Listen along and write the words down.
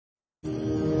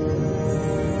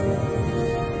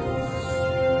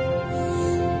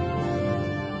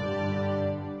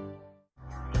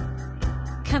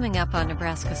Coming up on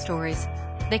Nebraska Stories,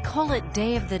 they call it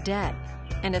Day of the Dead,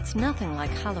 and it's nothing like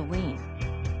Halloween.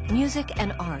 Music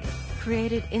and art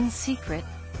created in secret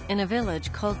in a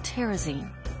village called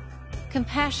Terezin.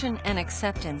 Compassion and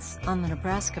acceptance on the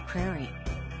Nebraska prairie.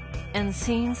 And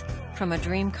scenes from a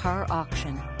dream car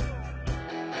auction.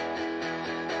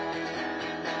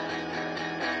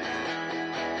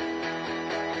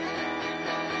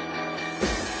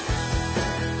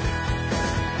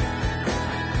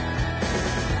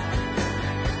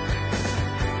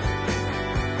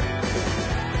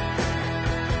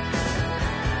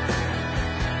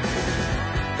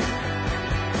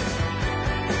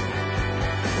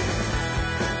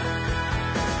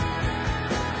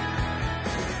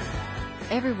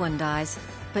 Everyone dies,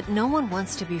 but no one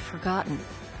wants to be forgotten.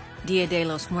 Dia de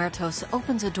los Muertos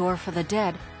opens a door for the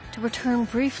dead to return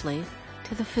briefly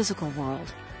to the physical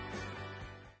world.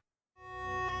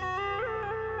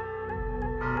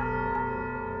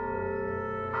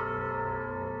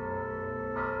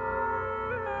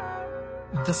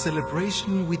 The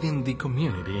celebration within the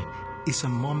community is a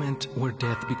moment where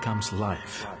death becomes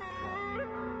life.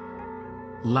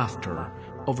 Laughter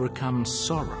overcomes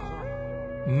sorrow.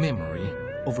 Memory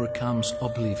overcomes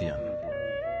oblivion.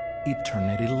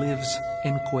 Eternity lives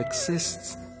and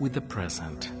coexists with the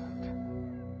present.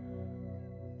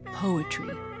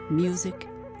 Poetry, music,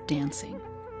 dancing.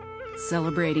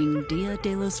 Celebrating Dia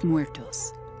de los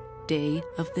Muertos, Day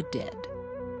of the Dead.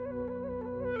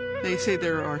 They say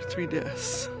there are 3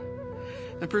 deaths.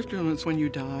 The first one is when you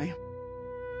die.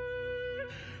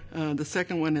 The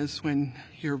second one is when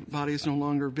your body is no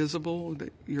longer visible,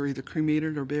 that you're either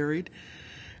cremated or buried.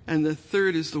 And the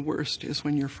third is the worst, is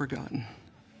when you're forgotten.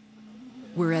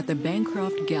 We're at the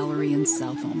Bancroft Gallery in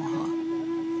South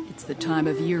Omaha. It's the time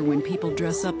of year when people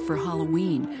dress up for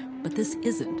Halloween, but this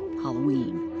isn't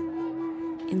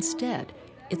Halloween. Instead,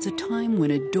 it's a time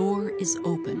when a door is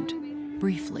opened,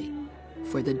 briefly,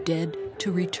 for the dead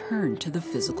to return to the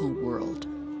physical world.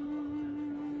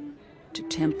 To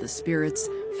tempt the spirits,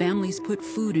 families put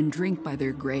food and drink by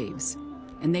their graves,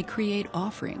 and they create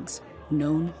offerings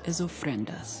known as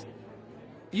ofrendas.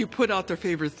 You put out their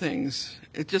favorite things.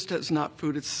 It just is not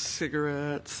food, it's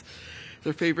cigarettes,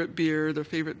 their favorite beer, their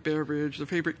favorite beverage, their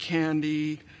favorite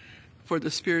candy, for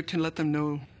the spirit to let them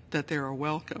know that they are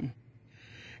welcome.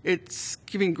 It's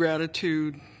giving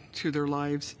gratitude to their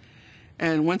lives.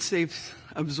 And once they've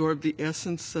absorbed the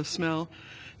essence of smell,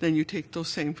 then you take those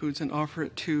same foods and offer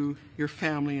it to your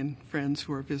family and friends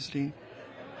who are visiting.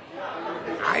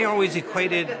 I always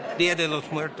equated Dia de los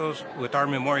Muertos with our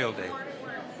Memorial Day.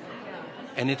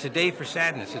 And it's a day for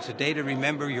sadness. It's a day to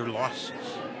remember your losses.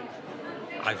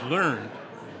 I've learned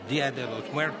Dia de los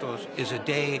Muertos is a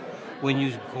day when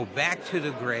you go back to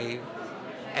the grave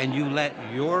and you let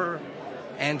your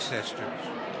ancestors,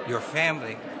 your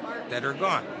family that are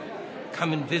gone,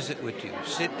 come and visit with you,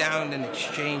 sit down and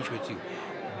exchange with you,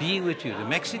 be with you. The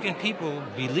Mexican people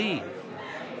believe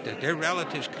that their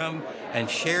relatives come and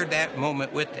share that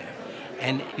moment with them.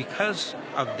 And because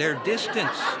of their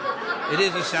distance, it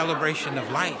is a celebration of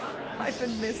life. I've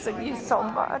been missing you so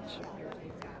much.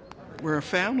 We're a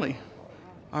family.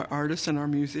 Our artists and our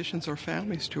musicians are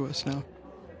families to us now.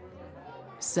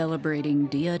 Celebrating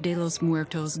Dia de los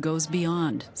Muertos goes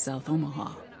beyond South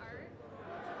Omaha.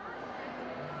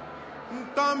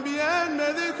 También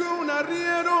me dijo un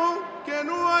arriero que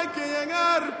no hay que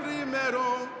llegar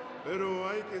primero.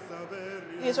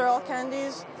 These are all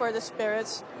candies for the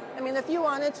spirits. I mean, if you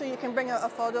wanted to, you can bring a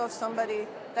photo of somebody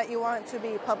that you want to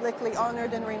be publicly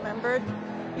honored and remembered.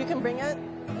 You can bring it.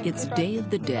 It's Day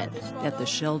of the Dead at the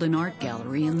Sheldon Art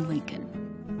Gallery in Lincoln.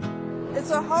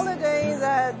 It's a holiday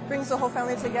that brings the whole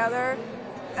family together,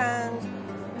 and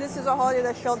this is a holiday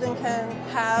that Sheldon can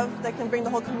have that can bring the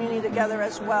whole community together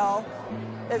as well.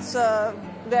 It's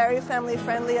very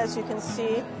family-friendly, as you can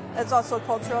see. It's also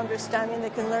cultural understanding. They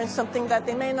can learn something that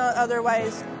they may not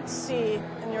otherwise see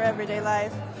in your everyday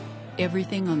life.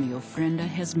 Everything on the ofrenda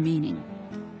has meaning.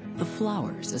 The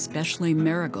flowers, especially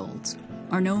marigolds,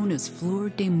 are known as flor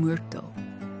de muerto,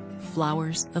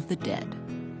 flowers of the dead.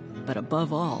 But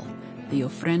above all, the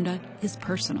ofrenda is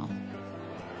personal.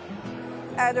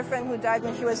 I had a friend who died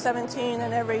when she was 17,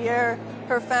 and every year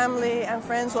her family and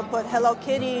friends will put Hello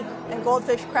Kitty and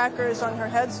goldfish crackers on her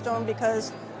headstone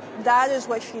because that is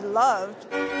what she loved.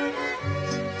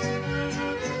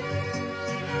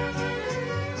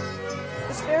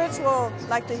 The spirits will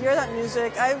like to hear that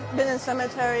music. I've been in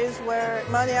cemeteries where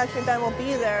mariachi band will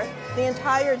be there the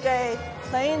entire day,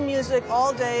 playing music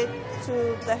all day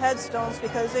to the headstones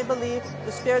because they believe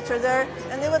the spirits are there,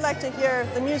 and they would like to hear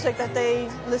the music that they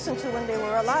listened to when they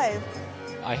were alive.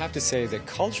 I have to say that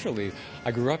culturally,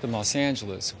 I grew up in Los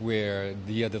Angeles, where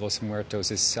Dia de los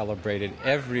Muertos is celebrated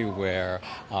everywhere,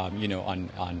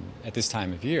 at this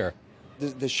time of year.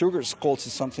 The sugar skulls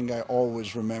is something I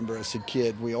always remember as a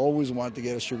kid. We always wanted to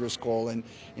get a sugar skull and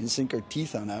sink our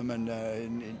teeth on them and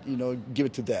give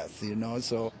it to death,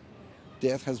 So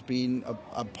death has been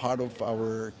a part of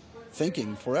our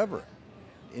thinking forever.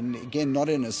 And again, not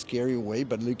in a scary way,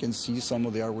 but you can see some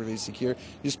of the artwork they see here.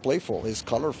 It's playful, it's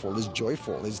colorful, it's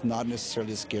joyful. It's not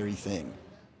necessarily a scary thing.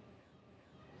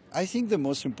 I think the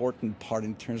most important part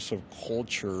in terms of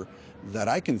culture that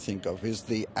I can think of is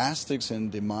the Aztecs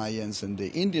and the Mayans and the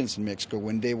Indians in Mexico.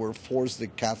 When they were forced the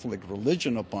Catholic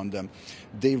religion upon them,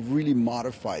 they really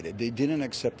modified it. They didn't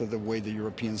accept it the way the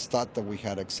Europeans thought that we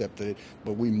had accepted it,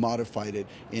 but we modified it,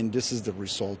 and this is the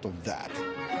result of that.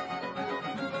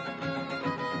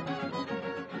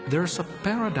 There's a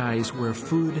paradise where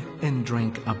food and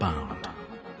drink abound.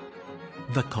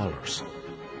 The colors,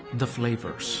 the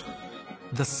flavors,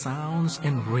 the sounds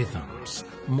and rhythms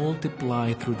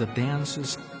multiply through the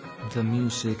dances, the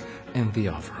music, and the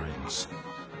offerings.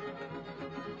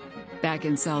 Back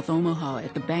in South Omaha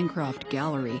at the Bancroft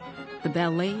Gallery, the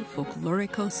Ballet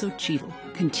Folklorico Xochitl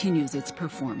continues its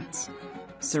performance,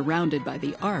 surrounded by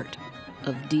the art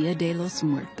of Dia de los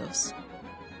Muertos.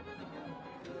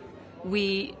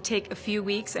 We take a few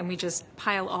weeks and we just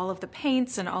pile all of the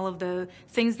paints and all of the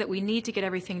things that we need to get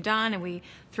everything done, and we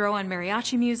throw on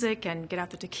mariachi music and get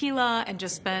out the tequila and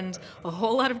just spend a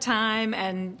whole lot of time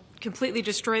and completely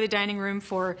destroy the dining room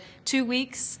for 2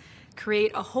 weeks,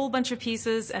 create a whole bunch of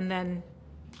pieces, and then...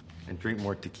 And drink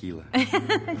more tequila.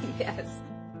 Yes.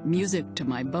 Music to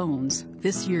My Bones,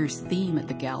 this year's theme at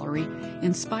the gallery,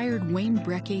 inspired Wayne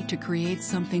Brecky to create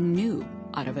something new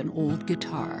out of an old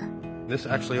guitar. This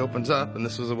actually opens up, and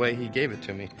this was the way he gave it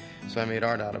to me, so I made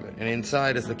art out of it. And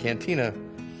inside is the cantina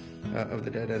of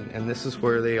the dead, and this is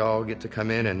where they all get to come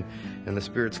in, and the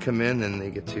spirits come in, and they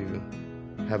get to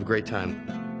have a great time.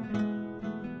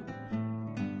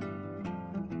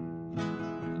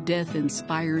 Death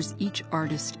inspires each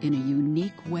artist in a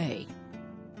unique way.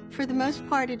 For the most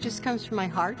part, it just comes from my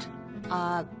heart,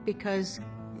 because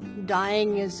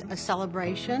dying is a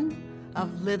celebration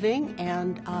of living,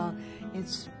 and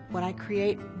it's when I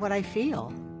create what I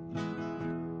feel.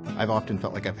 I've often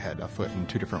felt like I've had a foot in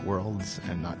two different worlds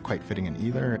and not quite fitting in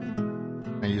either.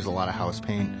 I use a lot of house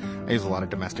paint. I use a lot of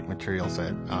domestic materials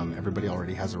that everybody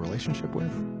already has a relationship with.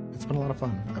 It's been a lot of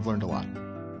fun. I've learned a lot.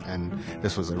 And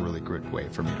this was a really good way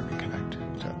for me to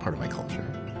reconnect to part of my culture.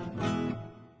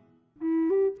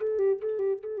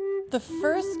 The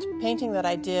first painting that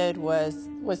I did was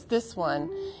this one,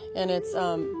 and it's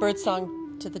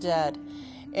Birdsong to the Dead.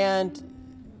 And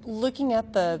looking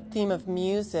at the theme of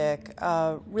music,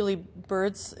 really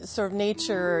birds, sort of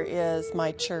nature is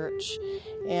my church.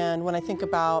 And when I think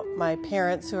about my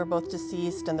parents who are both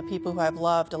deceased and the people who I've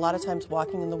loved, a lot of times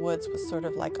walking in the woods was sort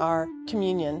of like our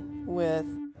communion with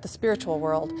the spiritual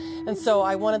world. And so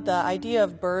I wanted the idea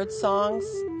of bird songs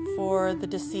for the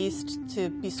deceased to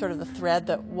be sort of the thread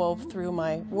that wove through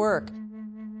my work.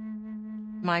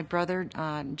 My brother,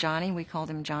 Johnny, we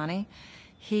called him Johnny,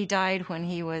 he died when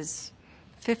he was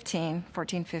 14,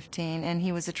 15, and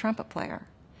he was a trumpet player.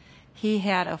 He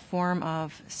had a form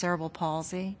of cerebral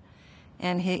palsy,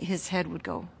 and his head would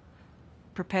go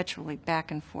perpetually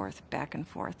back and forth, back and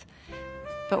forth.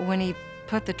 But when he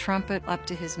put the trumpet up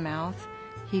to his mouth,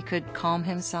 he could calm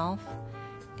himself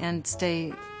and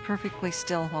stay perfectly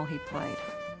still while he played.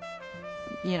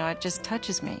 You know, it just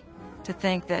touches me to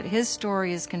think that his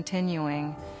story is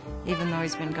continuing even though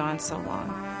he's been gone so long.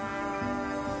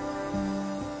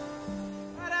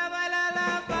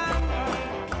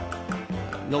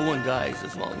 No one dies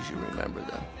as long as you remember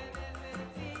them.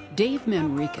 Dave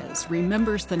Manriquez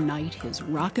remembers the night his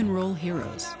rock and roll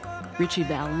heroes, Ritchie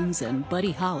Valens and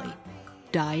Buddy Holly,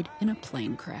 died in a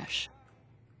plane crash.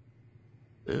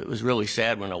 It was really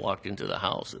sad when I walked into the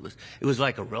house. It was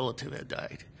like a relative had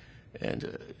died,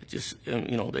 and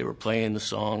they were playing the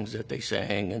songs that they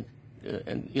sang,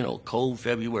 and cold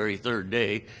February 3rd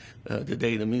day, the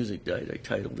day the music died, I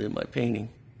titled in my painting.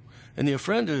 And the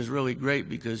ofrenda is really great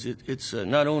because it's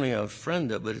not only a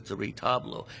ofrenda, but it's a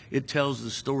retablo. It tells the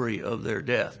story of their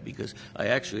death, because I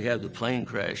actually have the plane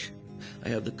crash. I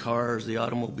have the cars, the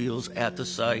automobiles at the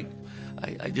site.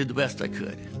 I did the best I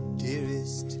could.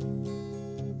 Dearest,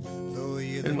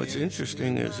 and what's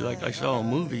interesting is, like, I saw a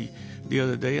movie the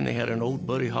other day, and they had an old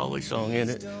Buddy Holly song in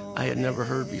it I had never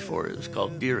heard before. It was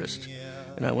called Dearest.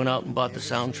 And I went out and bought the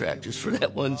soundtrack just for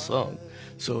that one song.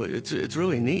 So it's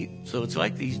really neat. So it's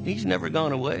like he's never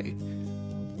gone away.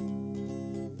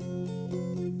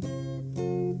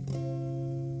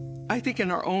 I think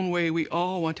in our own way, we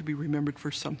all want to be remembered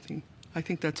for something. I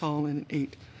think that's all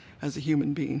innate as a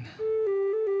human being.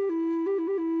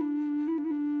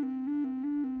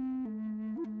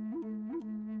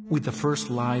 With the first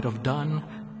light of dawn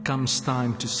comes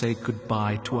time to say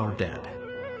goodbye to our dead.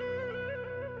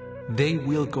 They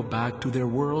will go back to their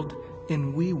world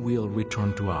and we will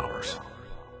return to ours.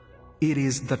 It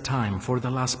is the time for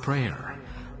the last prayer,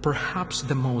 perhaps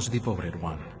the most devoted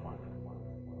one.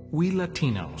 We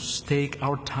Latinos take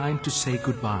our time to say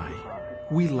goodbye.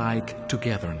 We like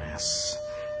togetherness.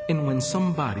 And when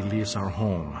somebody leaves our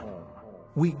home,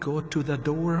 we go to the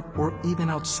door or even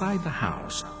outside the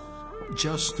house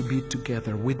just to be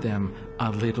together with them a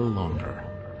little longer.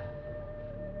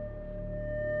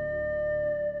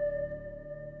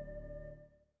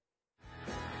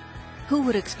 Who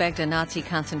would expect a Nazi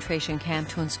concentration camp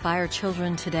to inspire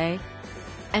children today?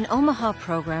 An Omaha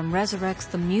program resurrects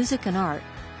the music and art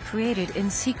created in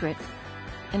secret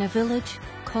in a village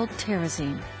called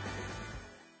Terezin.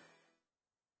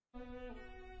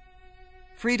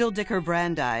 Friedel Dicker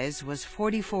Brandeis was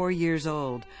 44 years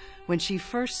old when she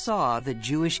first saw the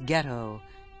Jewish ghetto,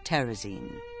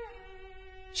 Terezin.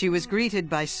 She was greeted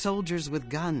by soldiers with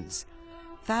guns,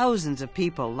 thousands of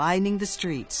people lining the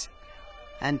streets,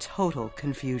 and total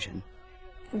confusion.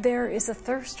 There is a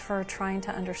thirst for trying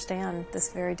to understand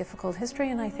this very difficult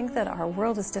history, and I think that our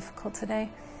world is difficult today,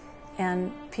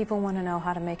 and people want to know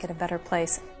how to make it a better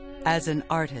place. As an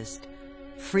artist,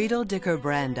 Friedel Dicker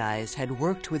Brandeis had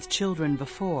worked with children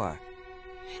before.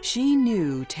 She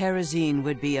knew Terezin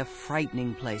would be a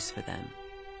frightening place for them.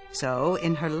 So,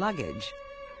 in her luggage,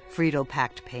 Friedel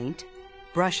packed paint,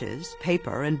 brushes,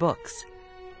 paper, and books.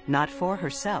 Not for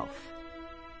herself,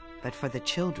 but for the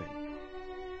children.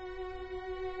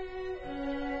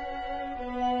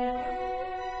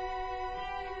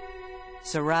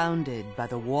 Surrounded by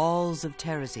the walls of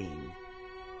Terezin,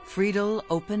 Friedel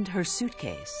opened her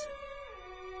suitcase.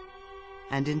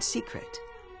 And in secret,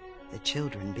 the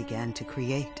children began to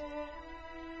create.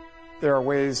 There are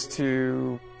ways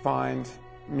to find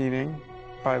meaning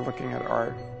by looking at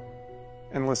art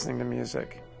and listening to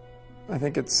music. I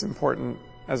think it's important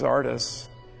as artists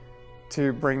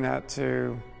to bring that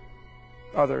to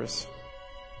others.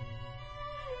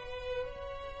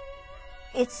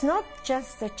 It's not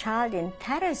just the child in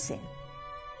Terezin.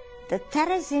 The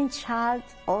Terezin child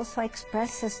also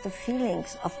expresses the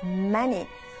feelings of many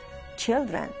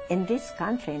children in this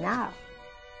country now.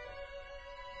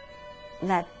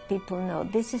 Let people know,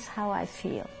 this is how I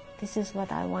feel. This is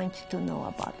what I want you to know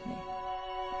about me.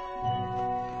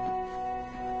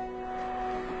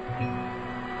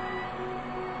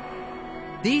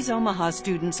 These Omaha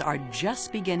students are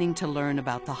just beginning to learn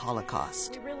about the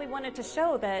Holocaust. We really wanted to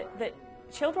show that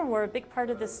children were a big part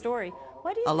of this story.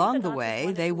 Why do you Along the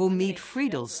way, they will meet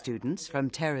Friedel's students from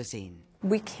Terezin.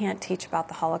 We can't teach about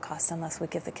the Holocaust unless we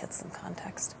give the kids some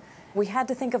context. We had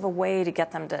to think of a way to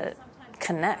get them to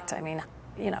connect. I mean,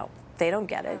 you know, they don't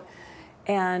get it.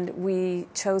 And we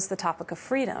chose the topic of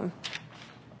freedom.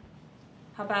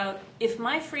 How about, if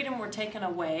my freedom were taken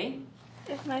away?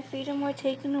 If my freedom were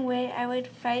taken away, I would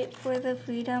fight for the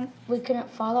freedom. We couldn't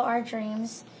follow our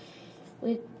dreams.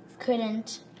 We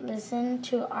couldn't listen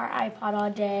to our iPod all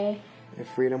day. If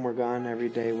freedom were gone, every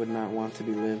day would not want to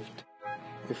be lived.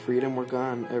 If freedom were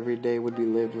gone, every day would be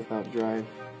lived without drive.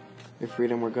 If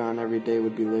freedom were gone, every day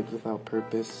would be lived without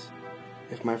purpose.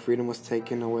 If my freedom was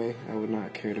taken away, I would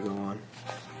not care to go on.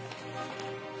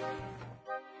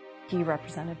 He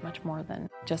represented much more than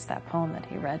just that poem that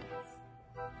he read.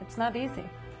 It's not easy.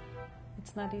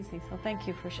 It's not easy, so thank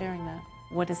you for sharing that.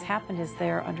 What has happened is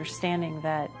their understanding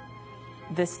that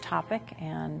this topic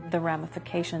and the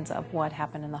ramifications of what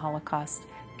happened in the Holocaust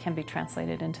can be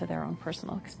translated into their own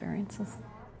personal experiences.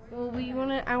 Well,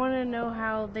 I want to know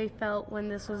how they felt when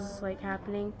this was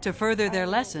happening. To further their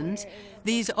lessons,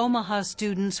 these Omaha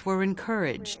students were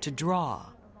encouraged to draw,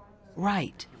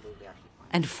 write,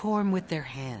 and form with their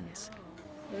hands.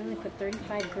 We only put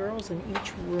 35 girls in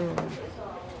each room.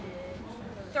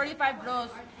 35 girls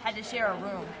had to share a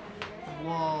room.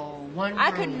 Whoa, one room.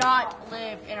 I could not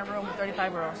live in a room with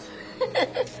 35 girls.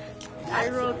 I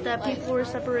wrote that people were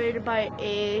separated by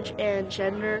age and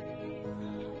gender.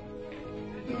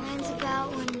 Mine's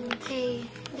about when they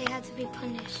had to be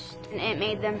punished. And it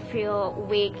made them feel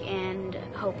weak and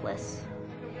hopeless.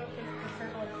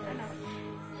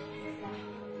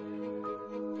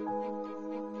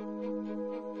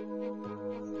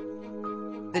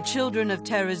 The children of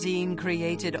Terezin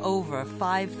created over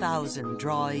 5,000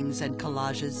 drawings and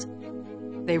collages.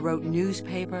 They wrote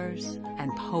newspapers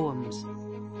and poems.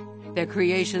 Their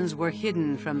creations were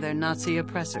hidden from their Nazi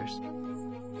oppressors.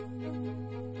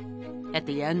 At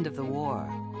the end of the war,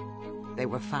 they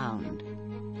were found,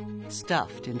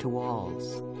 stuffed into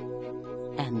walls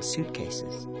and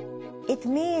suitcases. It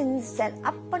means that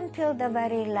up until the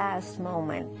very last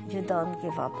moment, you don't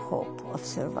give up hope of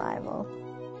survival.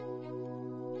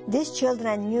 These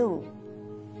children knew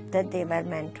that they were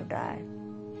meant to die.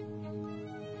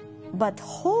 But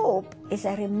hope is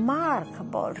a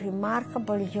remarkable,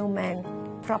 remarkable human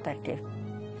property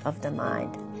of the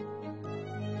mind.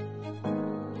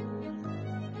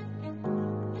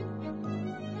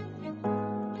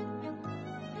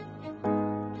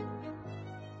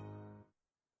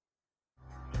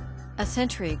 A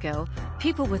century ago,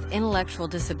 people with intellectual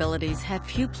disabilities had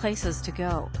few places to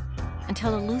go,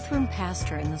 until a Lutheran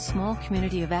pastor in the small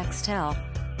community of Axtell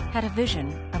had a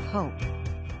vision of hope.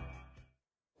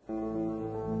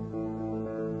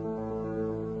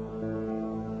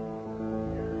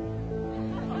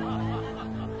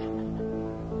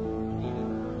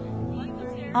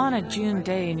 On a June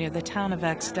day near the town of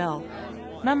Axtell,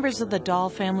 members of the Dahl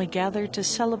family gathered to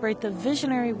celebrate the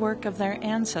visionary work of their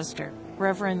ancestor,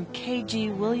 Reverend K.G.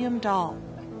 William Dahl.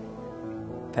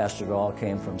 Pastor Dahl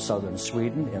came from southern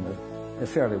Sweden in a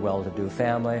fairly well-to-do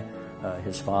family.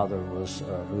 His father was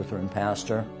a Lutheran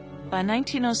pastor. By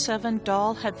 1907,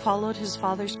 Dahl had followed his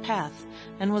father's path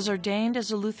and was ordained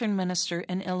as a Lutheran minister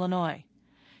in Illinois.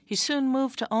 He soon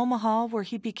moved to Omaha, where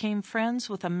he became friends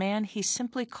with a man he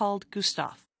simply called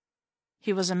Gustav.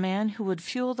 He was a man who would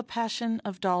fuel the passion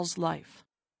of Dahl's life.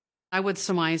 I would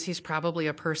surmise he's probably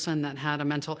a person that had a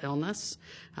mental illness,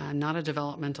 not a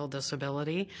developmental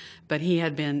disability, but he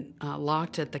had been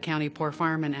locked at the county poor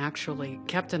farm and actually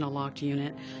kept in a locked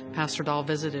unit. Pastor Dahl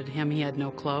visited him. He had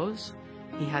no clothes,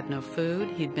 he had no food,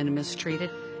 he'd been mistreated,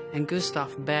 and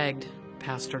Gustav begged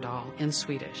Pastor Dahl in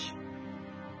Swedish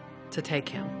to take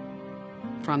him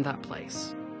from that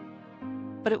place.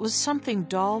 But it was something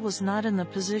Dahl was not in the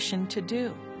position to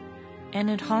do, and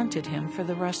it haunted him for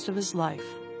the rest of his life.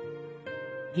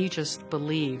 He just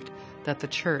believed that the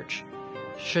church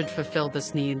should fulfill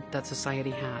this need that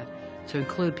society had to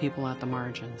include people at the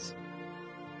margins.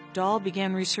 Dahl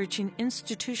began researching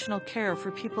institutional care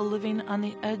for people living on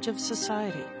the edge of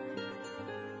society.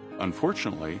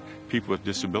 Unfortunately, people with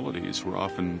disabilities were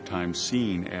oftentimes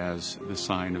seen as the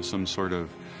sign of some sort of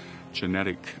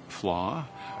genetic flaw.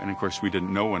 And of course, we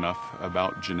didn't know enough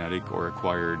about genetic or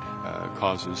acquired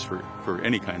causes for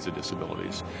any kinds of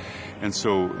disabilities. And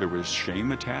so there was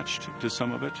shame attached to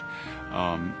some of it.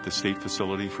 The state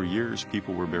facility, for years,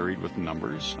 people were buried with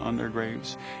numbers on their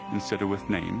graves instead of with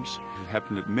names. It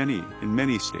happened in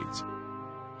many states.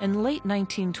 In late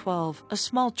 1912, a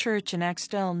small church in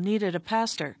Axtell needed a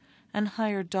pastor and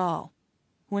hired Dahl.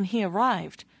 When he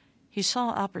arrived, he saw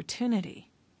opportunity.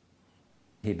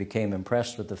 He became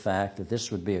impressed with the fact that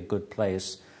this would be a good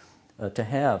place to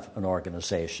have an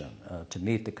organization, to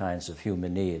meet the kinds of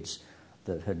human needs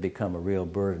that had become a real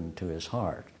burden to his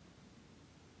heart.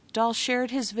 Dahl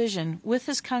shared his vision with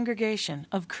his congregation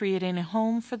of creating a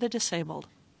home for the disabled.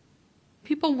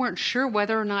 People weren't sure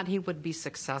whether or not he would be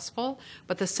successful,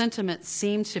 but the sentiment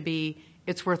seemed to be,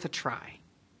 it's worth a try.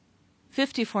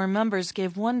 54 members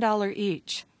gave $1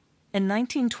 each. In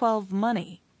 1912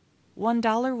 money,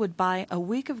 $1 would buy a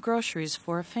week of groceries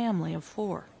for a family of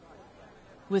 4.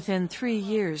 Within 3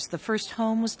 years, the first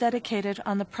home was dedicated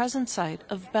on the present site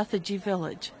of Bethany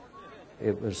Village.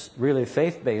 It was really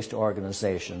faith-based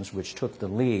organizations which took the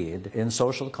lead in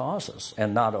social causes,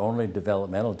 and not only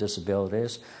developmental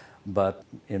disabilities, but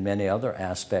in many other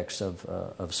aspects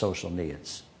of social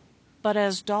needs. But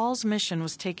as Dahl's mission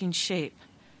was taking shape,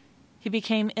 he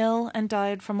became ill and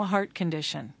died from a heart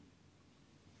condition.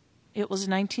 It was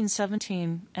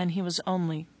 1917, and he was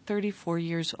only 34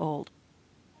 years old.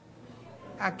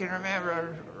 I can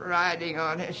remember riding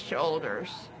on his shoulders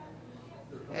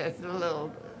as a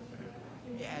little,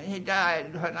 and he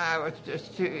died when I was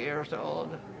just 2 years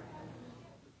old.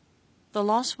 The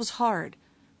loss was hard,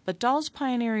 but Dahl's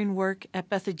pioneering work at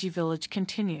Bethany Village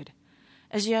continued,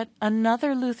 as yet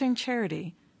another Lutheran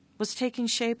charity was taking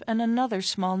shape in another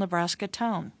small Nebraska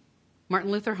town.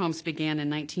 Martin Luther Homes began in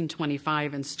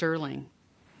 1925 in Sterling.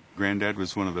 Granddad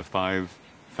was one of the 5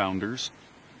 founders.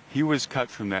 He was cut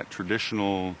from that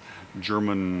traditional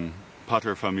German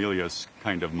paterfamilias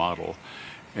kind of model,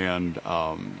 and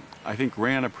I think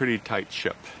ran a pretty tight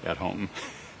ship at home,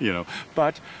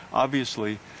 but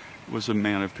obviously was a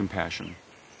man of compassion.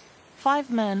 5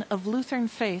 men of Lutheran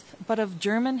faith but of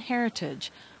German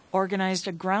heritage organized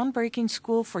a groundbreaking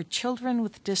school for children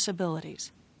with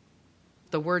disabilities.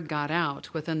 The word got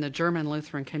out within the German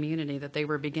Lutheran community that they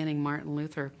were beginning Martin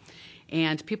Luther,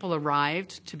 and people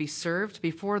arrived to be served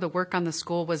before the work on the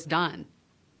school was done.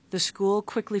 The school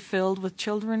quickly filled with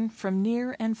children from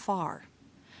near and far,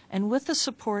 and with the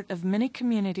support of many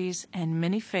communities and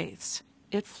many faiths,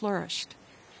 it flourished.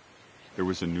 There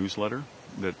was a newsletter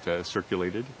that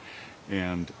circulated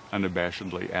and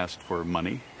unabashedly asked for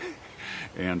money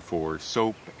and for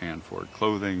soap and for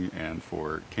clothing and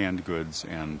for canned goods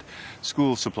and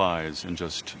school supplies and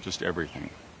just everything.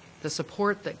 The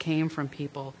support that came from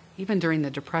people, even during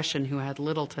the Depression, who had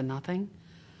little to nothing,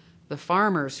 the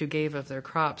farmers who gave of their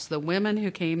crops, the women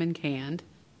who came and canned.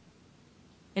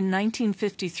 In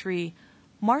 1953,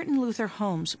 Martin Luther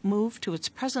Homes moved to its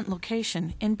present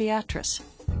location in Beatrice.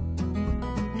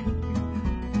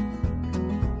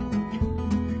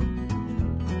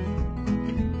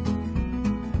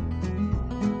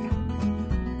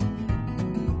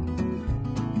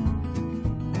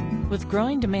 With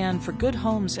growing demand for good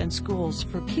homes and schools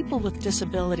for people with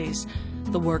disabilities,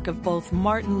 the work of both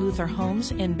Martin Luther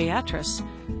Homes in Beatrice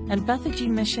and Bethany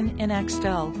Mission in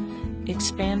Axtell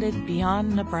expanded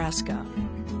beyond Nebraska.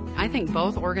 I think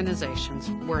both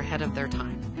organizations were ahead of their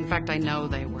time. In fact, I know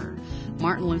they were.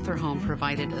 Martin Luther Home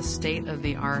provided a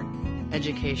state-of-the-art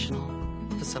educational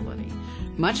facility.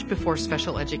 Much before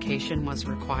special education was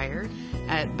required,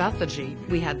 at Bethany,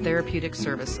 we had therapeutic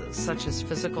services such as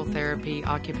physical therapy,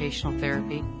 occupational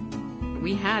therapy.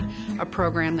 We had a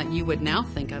program that you would now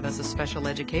think of as a special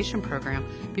education program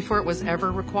before it was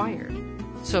ever required.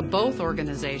 So both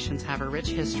organizations have a rich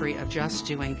history of just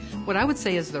doing what I would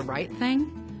say is the right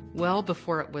thing well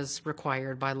before it was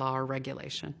required by law or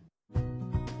regulation.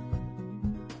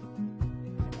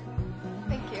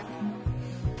 Thank you.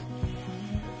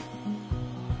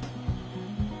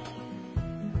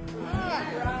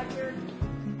 Roger.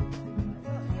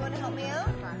 You want to help me out?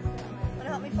 Want to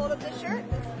help me fold up this shirt?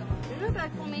 Do it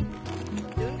back for me.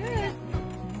 Doing good.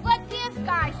 What's this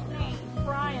guy's name?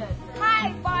 Brian.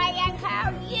 Hi, Brian.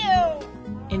 How are you?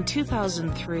 In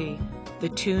 2003, the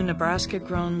two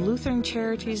Nebraska-grown Lutheran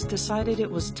charities decided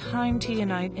it was time to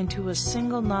unite into a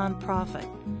single nonprofit,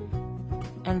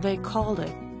 and they called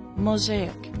it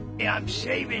Mosaic. I'm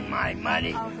saving my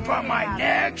money for my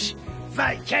next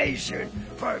vacation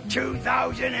for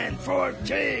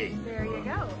 2014. There you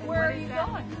go. Where are you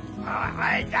going?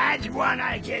 That's one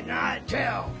I cannot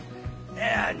tell.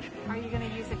 And Are you going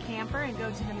to use a camper and go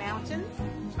to the mountains?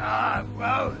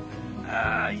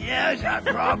 yes, I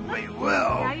probably will.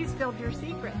 Now you spilled your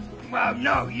secret. Well,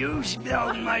 no, you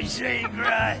spilled my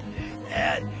secret.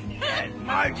 And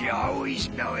Margie always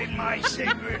spilling my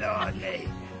secret on me.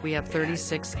 We have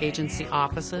 36 agency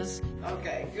offices.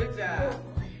 Okay, good job.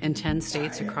 In 10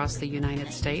 states across the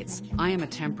United States. I am a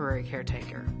temporary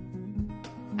caretaker,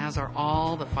 as are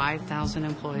all the 5,000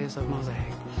 employees of Mosaic,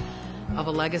 of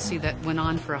a legacy that went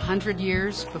on for 100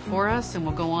 years before us and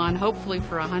will go on hopefully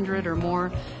for 100 or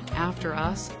more after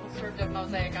us. Served of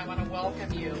Mosaic, I want to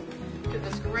welcome you to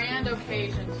this grand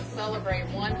occasion to celebrate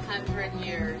 100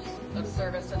 years of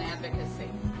service and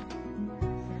advocacy.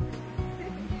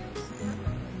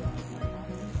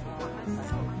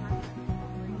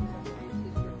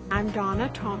 I'm Donna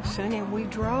Thompson, and we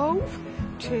drove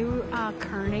to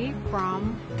Kearney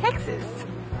from Texas.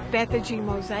 Bethany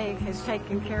Mosaic has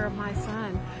taken care of my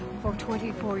son for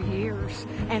 24 years,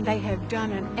 and they have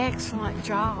done an excellent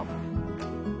job.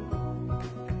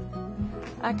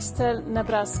 Axtell,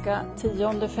 Nebraska, 10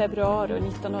 februari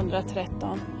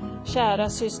 1913. Kära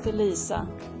syster Lisa,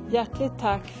 hjärtligt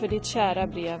tack för ditt kära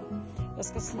brev.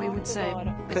 We would say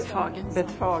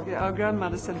Betfage. Our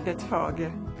grandmother said Betfage.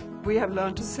 We have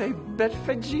learned to say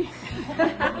Betfage.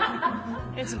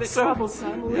 It's a bit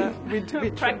troublesome. Yeah,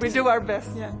 we do our best.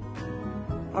 Yeah.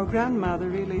 Our grandmother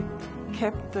really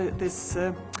kept this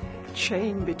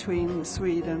chain between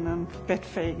Sweden and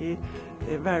Betfage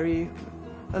very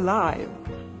alive.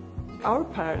 Our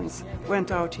parents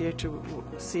went out here to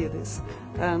see this,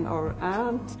 and our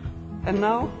aunt, and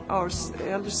now our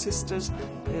elder sisters,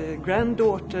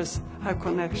 granddaughters have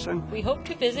connection. We hope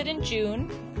to visit in June.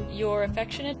 Your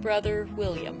affectionate brother,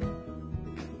 William.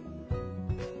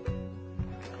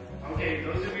 Okay,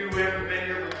 those of you who haven't been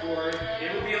here before,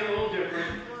 it'll be a little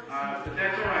different, but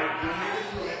that's all right. You'll make it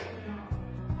through it.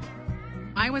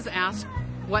 I was asked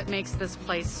what makes this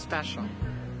place special.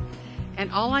 And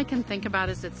all I can think about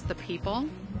is it's the people.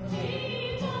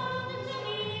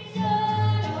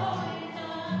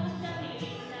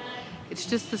 It's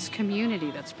just this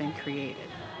community that's been created.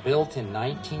 Built in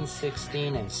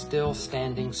 1916 and still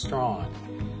standing strong,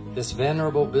 this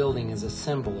venerable building is a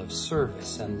symbol of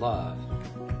service and love.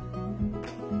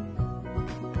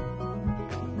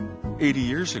 80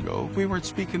 years ago, we weren't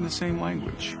speaking the same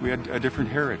language. We had a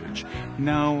different heritage.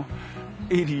 Now,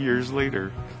 80 years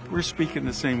later, we're speaking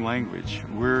the same language.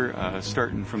 We're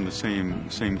starting from the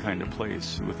same kind of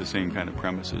place with the same kind of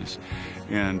premises,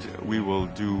 and we will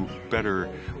do better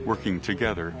working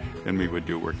together than we would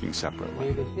do working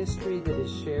separately. The history that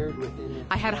is shared within it.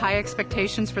 I had high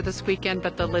expectations for this weekend,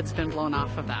 but the lid's been blown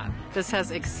off of that. This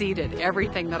has exceeded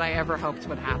everything that I ever hoped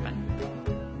would happen.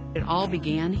 It all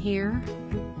began here,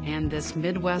 and this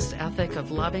Midwest ethic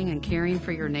of loving and caring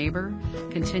for your neighbor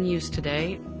continues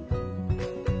today.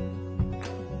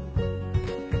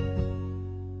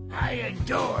 I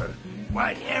adore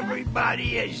what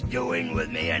everybody is doing with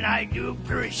me, and I do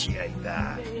appreciate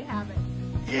that. There you have it.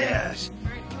 Yes.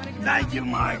 Thank you,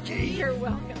 Margie. You're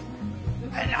welcome.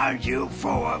 And aren't you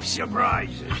full of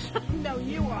surprises? No,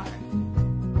 you are.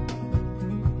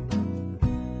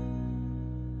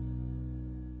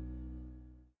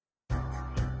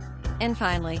 And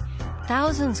finally,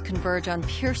 thousands converge on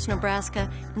Pierce,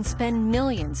 Nebraska and spend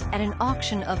millions at an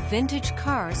auction of vintage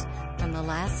cars from the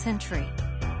last century.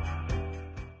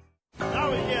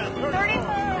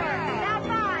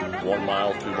 1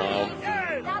 mile, 2 miles.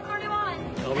 Now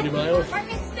 31. How many miles?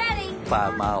 Working steady.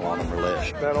 5 mile on them or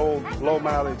less. That old low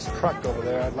mileage truck over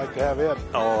there, I'd like to have it.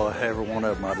 Oh, every one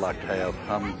of them I'd like to have.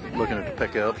 I'm looking at the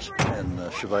pickups and the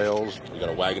Chevelles. You got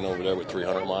a wagon over there with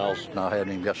 300 miles? No, I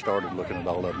hadn't even got started looking at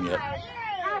all of them yet.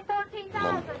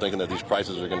 I'm thinking that these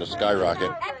prices are going to skyrocket.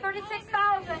 At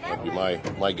 36,000. That'd be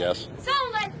my guess.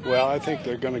 Well, I think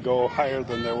they're going to go higher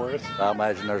than they're worth. I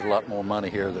imagine there's a lot more money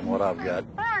here than what I've got.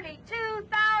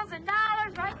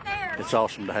 $32,000 right there. It's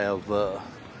awesome to have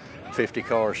 50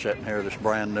 cars sitting here that's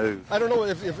brand new. I don't know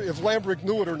if Lambrick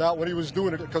knew it or not when he was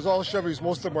doing it, because all Chevys,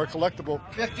 most of them are collectible.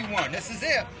 51, this is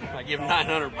it. I give him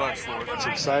 $900 for it. It's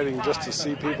exciting just to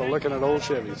see people looking at old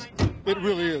Chevys. It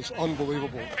really is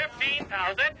unbelievable.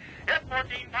 15,000. That's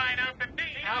 14 pine up and B.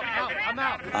 Out. I'm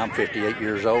out. I'm 58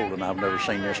 years old and I've never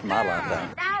seen this in my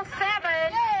lifetime. Now 7.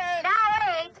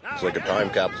 Now 8. It's like a time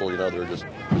capsule, you know, they're just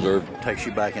preserved. Takes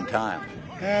you back in time.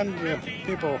 And if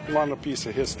people want a piece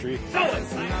of history.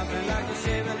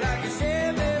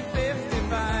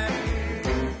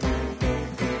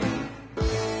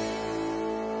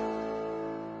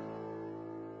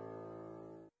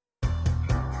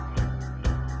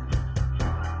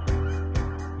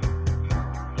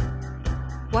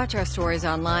 Watch our stories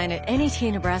online at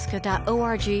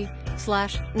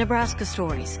netnebraska.org/Nebraska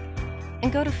Stories.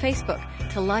 And go to Facebook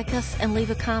to like us and leave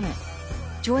a comment.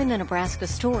 Join the Nebraska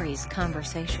Stories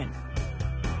conversation.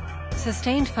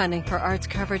 Sustained funding for arts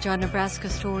coverage on Nebraska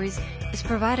Stories is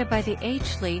provided by the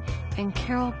H. Lee and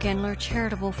Carol Gendler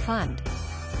Charitable Fund,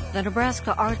 the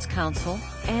Nebraska Arts Council,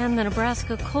 and the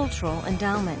Nebraska Cultural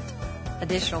Endowment.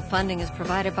 Additional funding is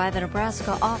provided by the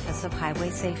Nebraska Office of Highway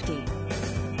Safety.